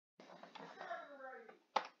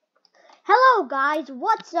Hello guys,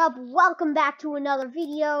 what's up? Welcome back to another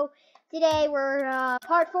video. Today we're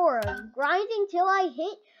part 4 of grinding till I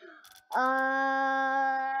hit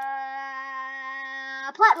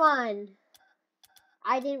Plat 1.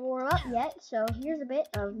 I didn't warm up yet, so here's a bit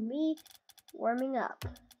of me warming up.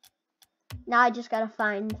 Now I just gotta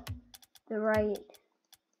find the right.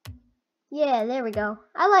 Yeah, there we go.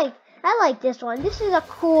 I like this one. This is a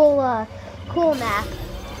cool cool map.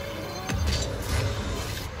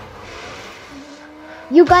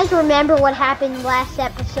 You guys remember what happened last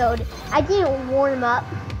episode? I didn't warm up,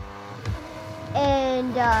 and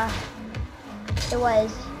it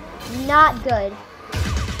was not good.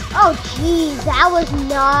 Oh jeez, that was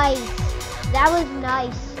nice. That was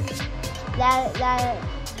nice.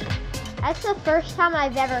 That's the first time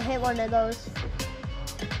I've ever hit one of those.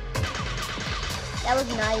 That was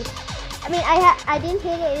nice. I mean, I didn't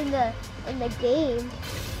hit it in the game.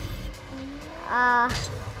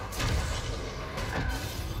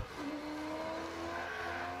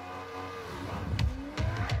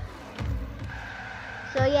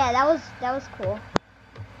 So yeah, that was cool.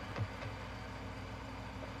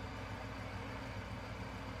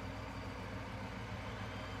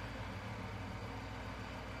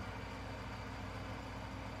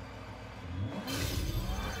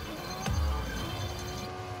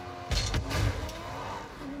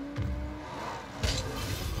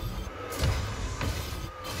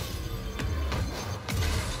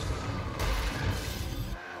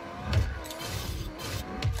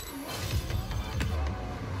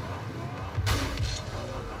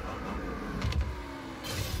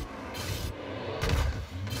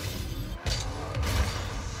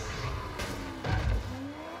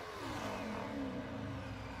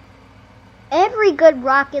 Every good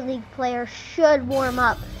Rocket League player should warm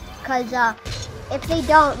up, because if they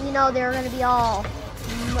don't, you know, they're going to be all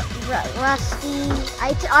rusty.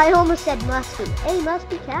 I almost said musty. Hey,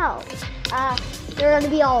 musty cow. They're going to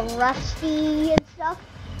be all rusty and stuff.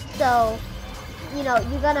 So, you know,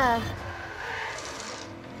 you gotta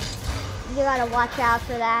watch out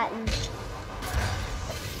for that. And,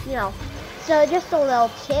 you know, so just a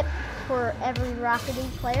little tip for every Rocket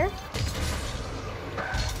League player.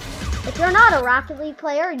 If you're not a Rocket League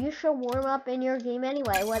player, you should warm up in your game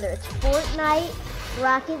anyway, whether it's Fortnite,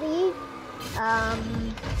 Rocket League,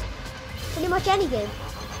 pretty much any game.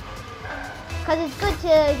 Because it's good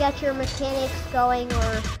to get your mechanics going,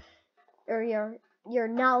 or your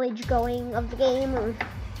knowledge going of the game, or,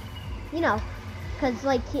 you know, because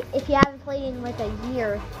like if you haven't played in like a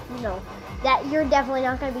year, you know, that you're definitely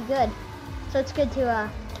not going to be good. So it's good to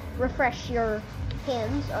refresh your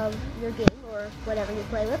hands of your game or whatever you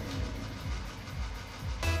play with.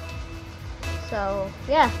 So,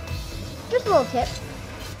 yeah, just a little tip.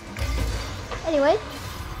 Anyway,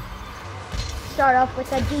 start off with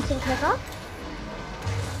a decent kickoff.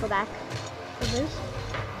 Go back to this.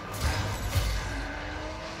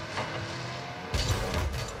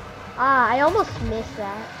 I almost missed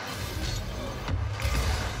that.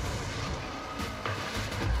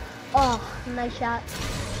 Oh, nice shot.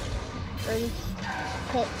 Or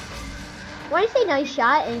hit. When I say nice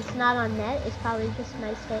shot and it's not on net, it's probably just a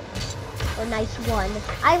nice hit. Or nice one.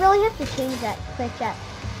 I really have to change that quick chat.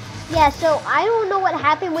 Yeah, so I don't know what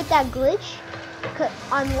happened with that glitch.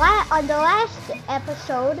 On the last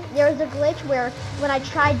episode, there was a glitch where when I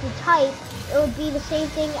tried to type, it would be the same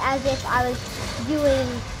thing as if I was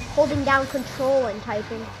holding down control and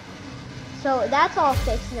typing. So that's all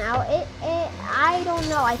fixed now. I don't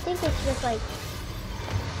know. I think it's just like,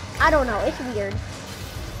 I don't know. It's weird.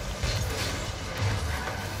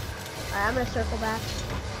 Alright, I'm gonna circle back.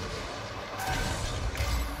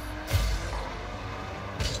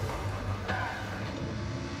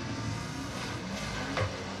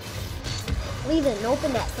 Leaving an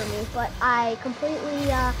open net for me, but I completely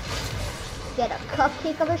get a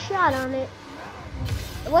cupcake of a shot on it.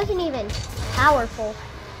 It wasn't even powerful.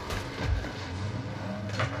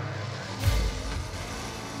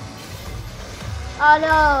 Oh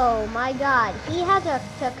no, my god. He has a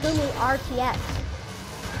Takumi RTX.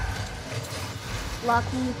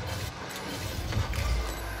 Lucky.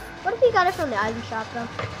 What if he got it from the item shop though?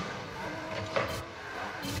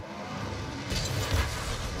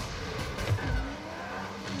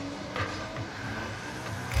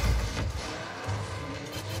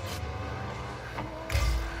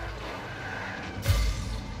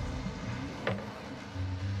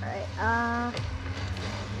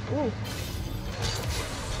 Ooh.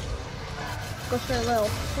 Goes for a little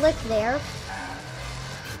flick there.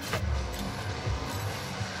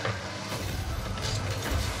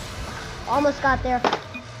 Almost got there.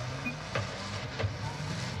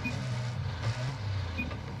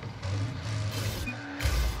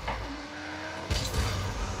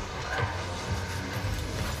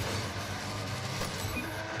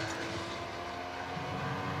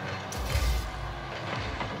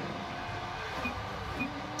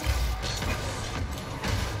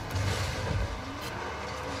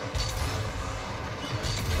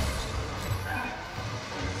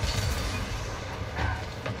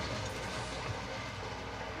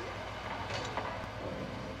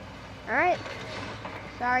 Alright.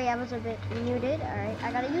 Sorry, I was a bit muted. Alright,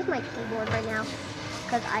 I gotta use my keyboard right now.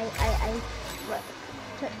 Because I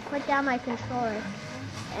put down my controller.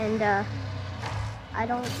 And, I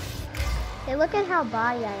don't... Hey, look at how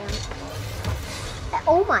body I am.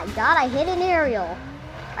 Oh my god, I hit an aerial.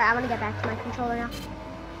 Alright, I'm gonna get back to my controller now.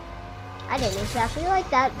 I didn't exactly like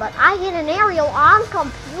that, but I hit an aerial on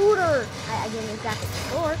computer. I didn't exactly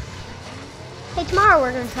score. Hey, tomorrow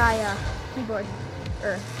we're gonna try keyboard.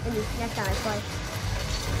 Or maybe next time I play.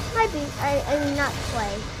 Might be. I mean not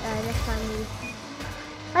play. Next time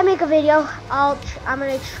I make a video, I'm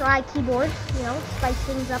gonna try keyboard. You know, spice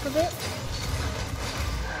things up a bit.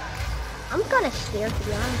 I'm kind of scared, to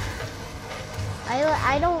be honest.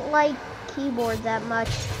 I don't like keyboard that much.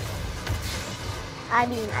 I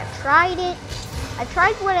mean, I've tried it. I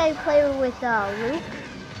tried when I played with Luke.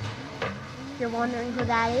 If you're wondering who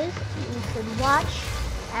that is, you should watch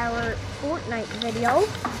our Fortnite video.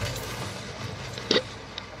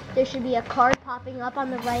 There should be a card popping up on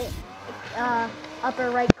the right, upper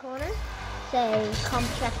right corner. Say, come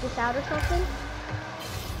check this out or something.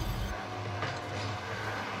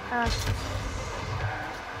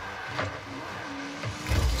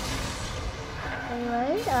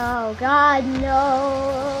 Anyway, oh god,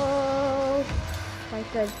 no. Okay,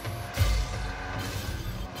 good.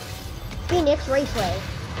 Phoenix Raceway.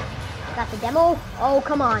 Got the demo. Oh,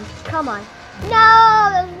 come on, come on. No,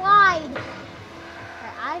 that's wide.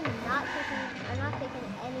 Right, I'm not taking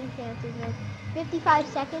any chances. With 55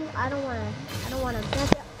 seconds. I don't wanna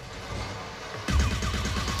mess up.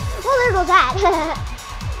 Well, there goes that.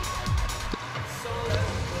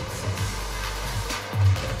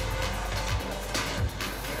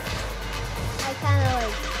 I kind of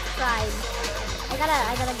like tried. I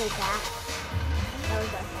gotta go back.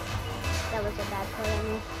 That was a bad play on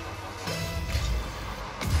me.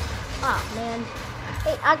 Oh man.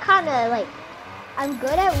 Hey, I kind of like. I'm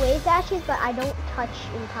good at wave dashes, but I don't touch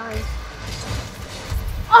in time.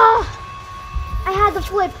 Oh! I had the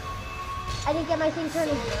flip. I didn't get my thing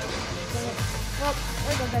turning. Dang it. Well,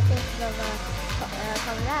 there goes our chances of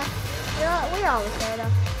coming back. We're almost there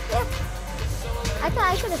though. Yeah. I thought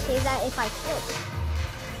I could have saved that if I flipped,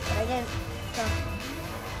 but I didn't. So,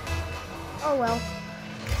 oh well.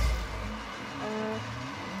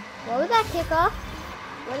 What was that kickoff?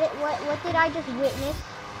 What did I just witness?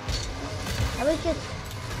 That was just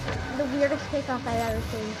the weirdest kickoff I've ever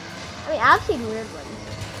seen. I mean, I've seen weird ones.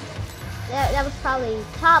 That was probably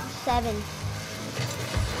top 7.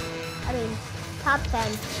 I mean, top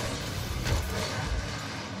 10.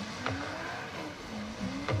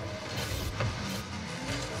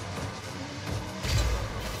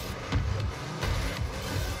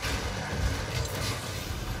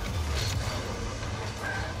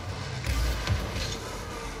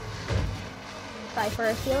 Try for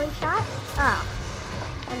a ceiling shot. Ah,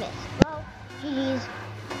 I missed. Well, GG's.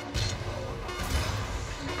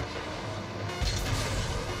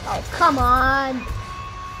 Oh, come on.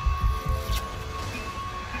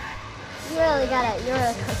 You really gotta, you're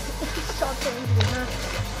a so crazy, huh?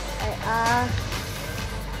 Alright,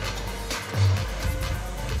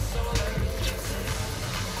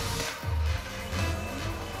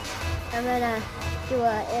 I'm gonna do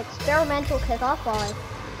an experimental kickoff while I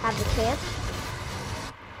have the chance.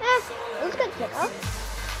 It was a good kickoff.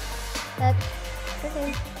 That's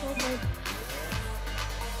okay.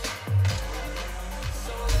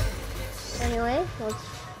 Anyway, let's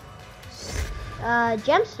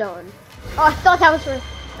gemstone. Oh, I thought that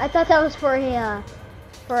was for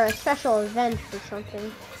a special event or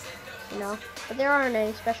something. You know, but there aren't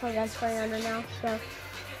any special events going on right now, so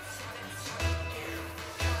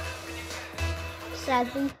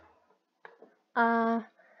sadly,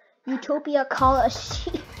 Utopia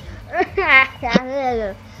Coliseum. Ugh.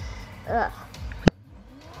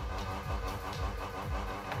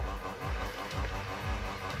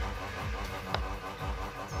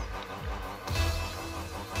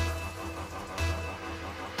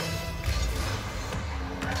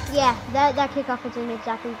 Yeah, that kickoff wasn't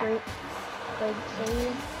exactly great. Good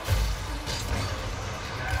save.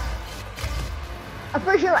 I'm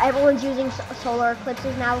pretty sure everyone's using solar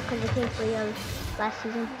eclipses now because it came free on last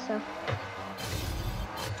season, so.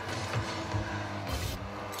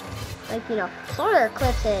 Like, you know, solar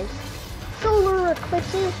eclipses. Solar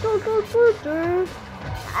eclipses.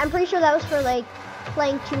 I'm pretty sure that was for like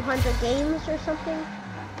playing 200 games or something.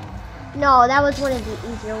 No, that was one of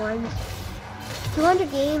the easier ones.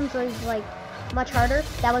 200 games was like much harder.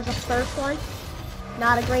 That was the first one.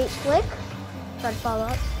 Not a great flick. Try to follow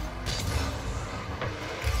up.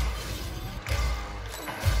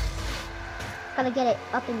 Gotta get it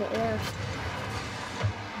up in the air.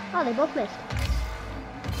 Oh, they both missed.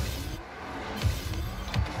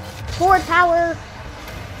 Forward power.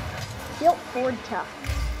 Built forward tough.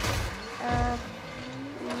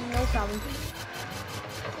 No problem.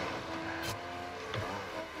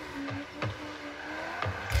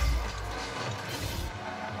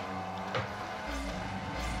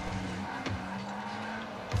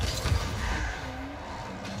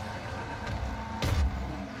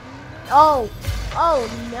 Oh,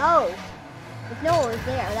 oh no. If no one was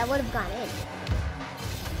there, that would have gone in.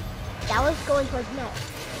 That was going towards net.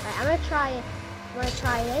 Alright, I'm gonna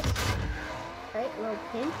try this. Alright, a little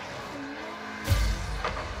pinch.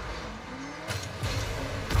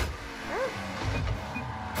 Alright.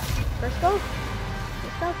 First go.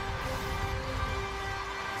 Let's go.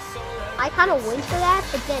 I kind of went for that,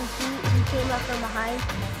 but then he came up from behind.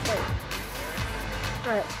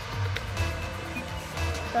 Alright.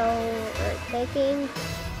 So, we're taking.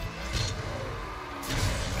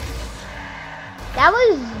 That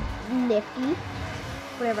was nifty.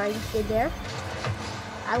 Whatever I just did there.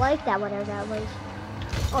 I like that, whatever that was.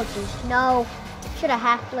 Oh, jeez. No. Should have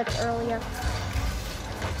half flipped earlier.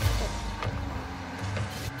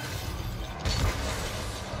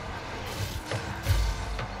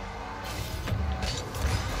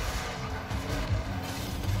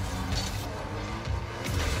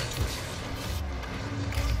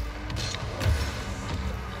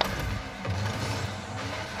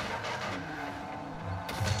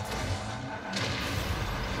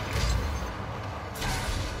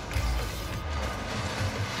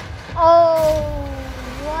 Oh,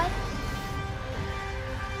 what?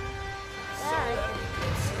 Alright.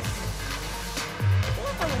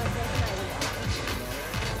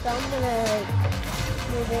 So I'm gonna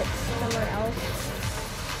move it somewhere else.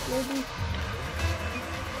 Maybe.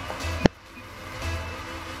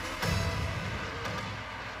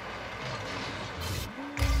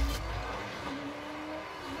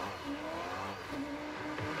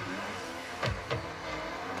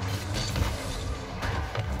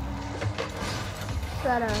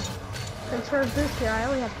 Got a conserve boost here. I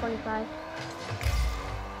only have 25.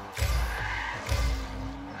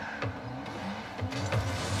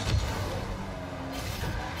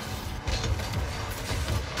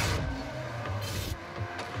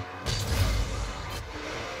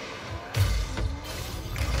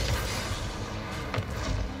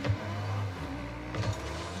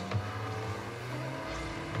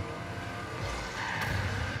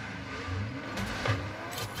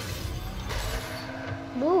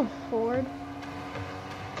 Move, Ford.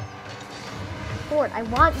 Ford, I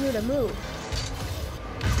want you to move.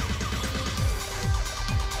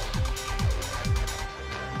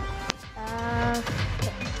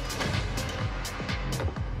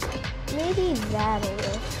 Maybe that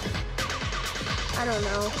is. I don't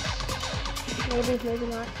know. Maybe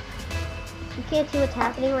not. You can't see what's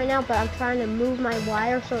happening right now, but I'm trying to move my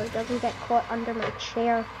wire so it doesn't get caught under my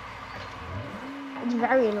chair. It's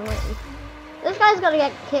very annoying. This guy's gonna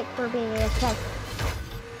get kicked for being AFK.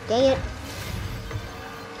 Dang it.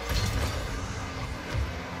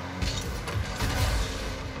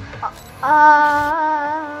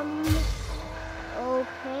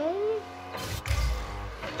 Okay.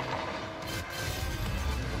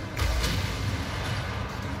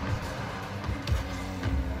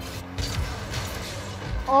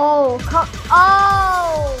 Oh,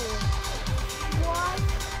 oh! What?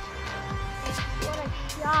 What a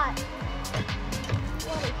shot.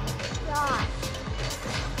 What a shot.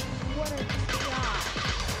 What a shot.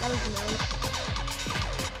 That was nice.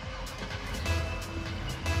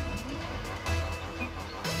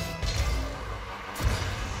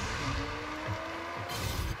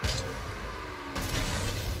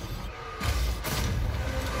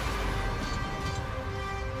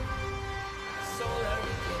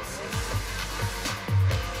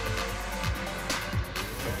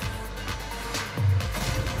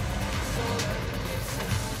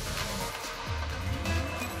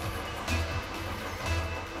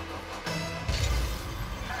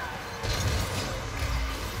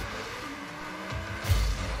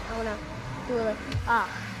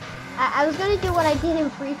 I was gonna do what I did in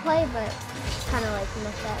free play, but kind of like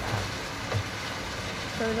messed that up.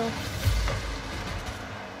 Turtle.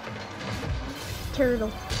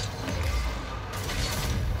 Turtle.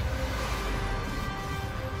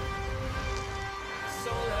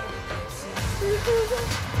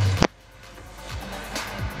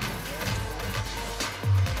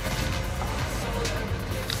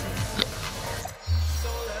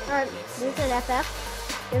 Alright, there's an FF.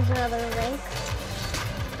 There's another rank.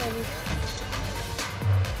 Maybe.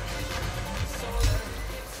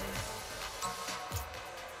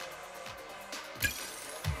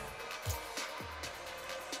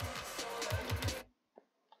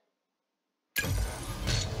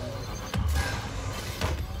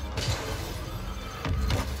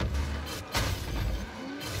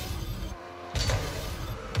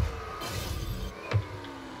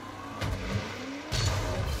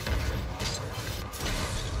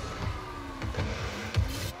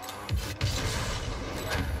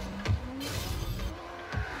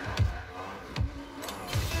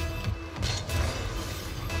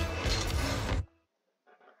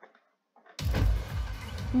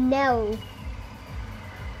 No.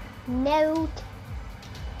 No.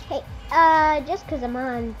 Hey, just because I'm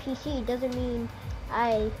on PC doesn't mean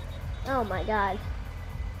oh my god.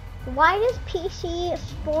 Why does PC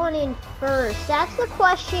spawn in first? That's the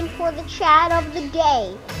question for the chat of the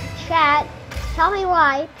day. Chat, tell me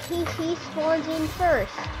why PC spawns in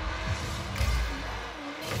first.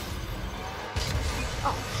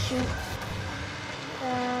 Oh, shoot.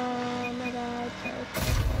 My bad. Sorry.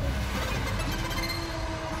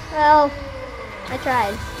 Well, I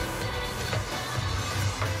tried.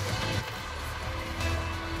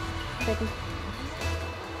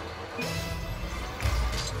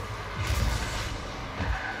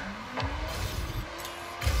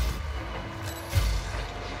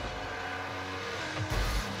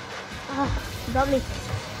 Oh, you got me.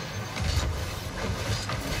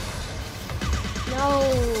 No.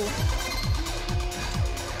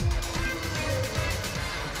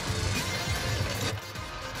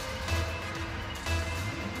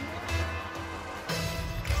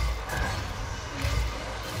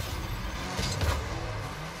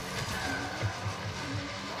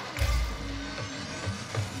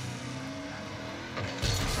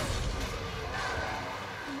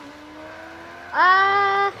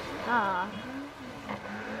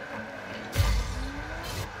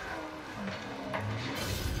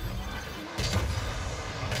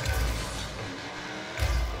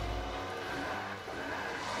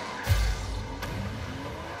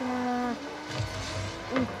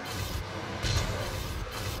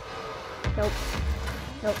 Nope.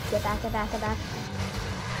 Nope. Get back, get back, get back.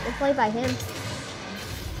 Good play by him.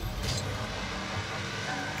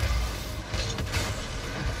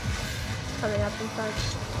 Coming up in front.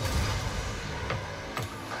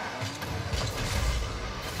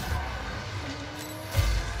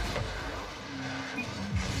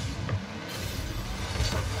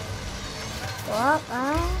 Well,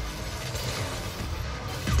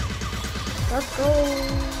 let's go.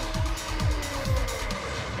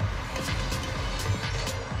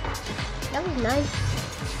 That was nice.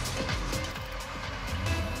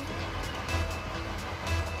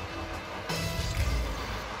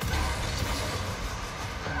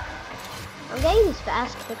 I'm getting these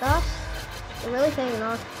fast kickoffs. They're really paying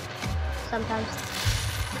off sometimes.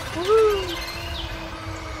 Woohoo!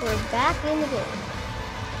 We're back in the game.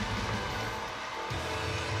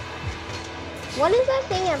 When is that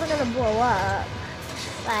thing ever gonna blow up?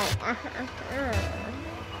 Like,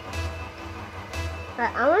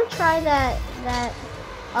 Alright, I want to try that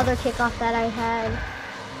other kickoff that I had.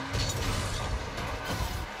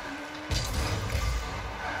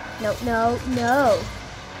 No.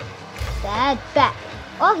 Bad back.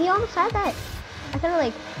 Oh, he almost had that. I kind of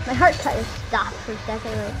like, my heart kind of stopped for a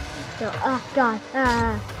second. Like, no, oh god.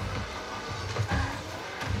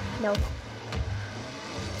 No.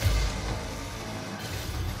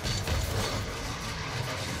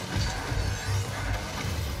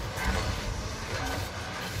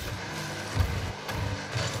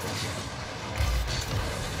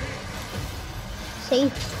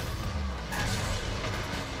 Safe.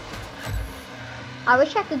 I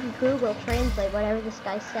wish I could Google translate whatever this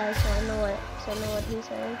guy says so I know what he's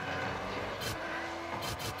saying.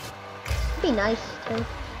 It'd be nice too.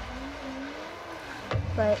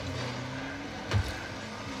 But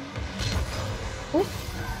ooh.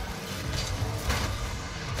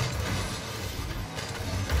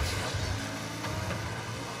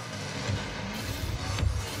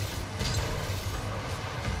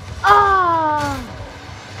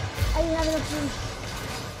 I didn't have enough room.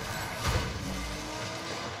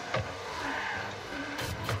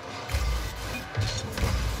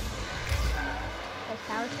 Nice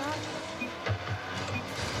power shot.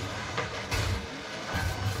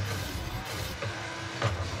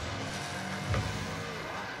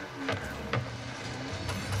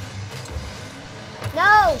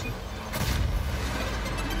 No!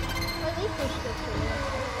 At least there's still two.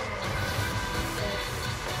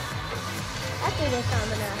 After this, I'm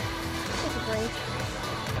gonna take a break.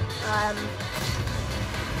 So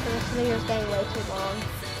this video is getting way too long.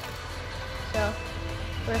 So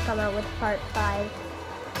we're gonna come out with part 5.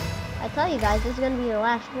 I tell you guys, this is gonna be the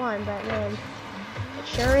last one, but man, it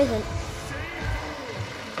sure isn't.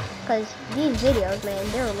 Cause these videos,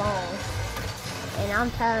 man, they're long, and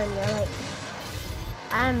I'm telling you, like,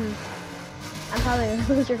 I'm probably gonna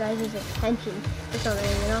lose your guys' attention or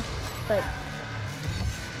something, you know. But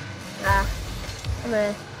I'm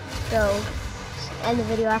gonna go end the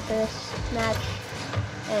video after this match,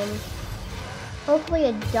 and hopefully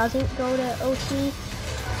it doesn't go to OT,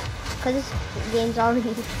 because this game's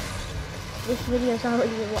already, this video's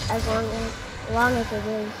already as long as it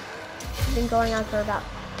is. It's been going on for about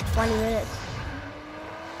 20 minutes.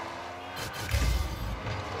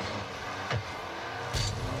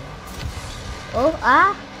 Oh,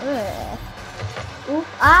 ah. Ooh,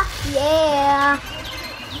 ah, yeah.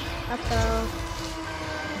 Let's go.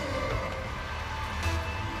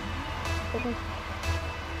 Okay.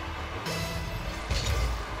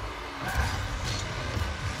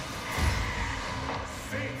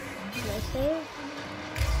 Nice save.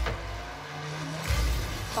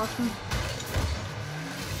 Awesome.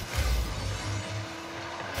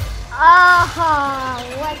 Ah,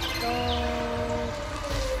 let's go.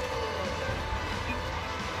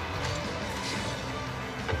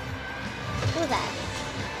 Who's that?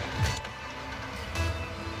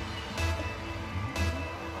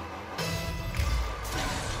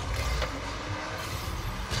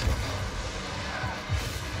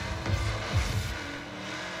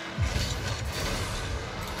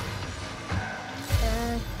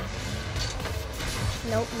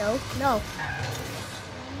 Nope, no, no.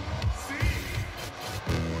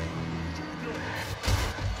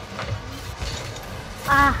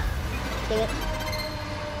 Ah, dang it.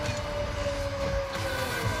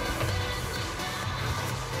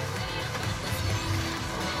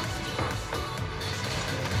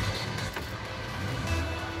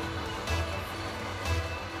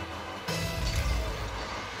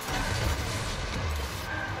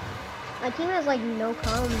 My team has like no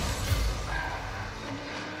comms.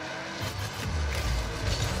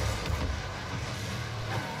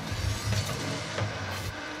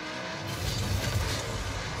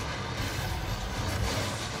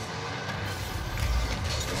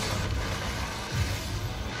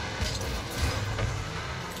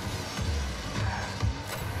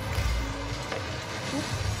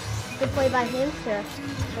 Good play by him to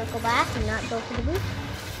circle back and not go for the boost.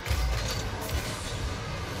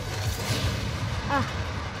 Ah.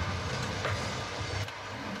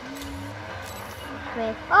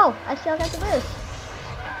 Okay. Oh, I still got the boost.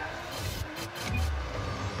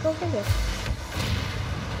 Go figure.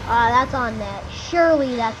 That's on net.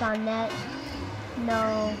 Surely that's on net.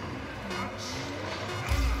 No.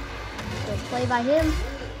 Good play by him.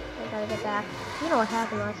 I gotta get back. You know what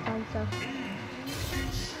happened last time, so.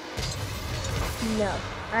 No.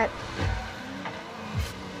 Alright.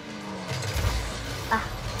 Ah.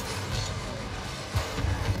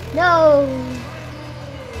 No!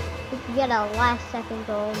 We can get a last second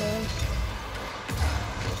goal, man.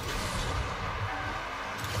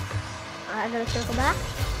 I gotta circle back.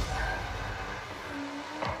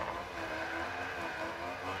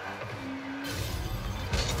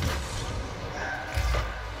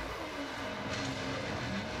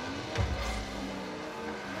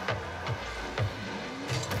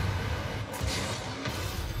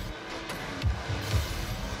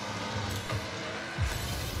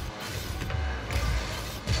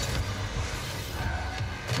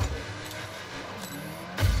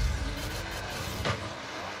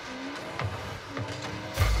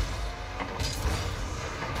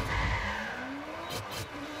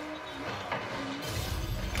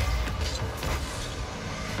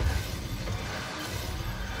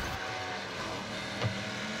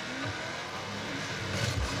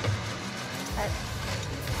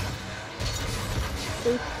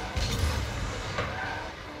 Oops.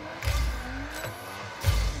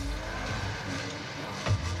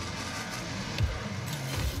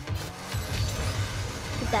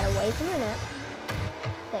 Keep that away from the net.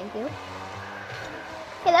 Thank you.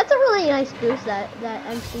 Hey, that's a really nice boost that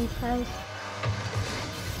MC has.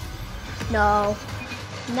 No.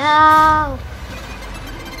 No.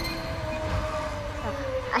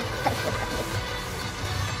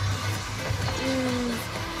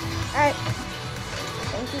 Alright.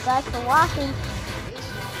 Thank you guys for watching.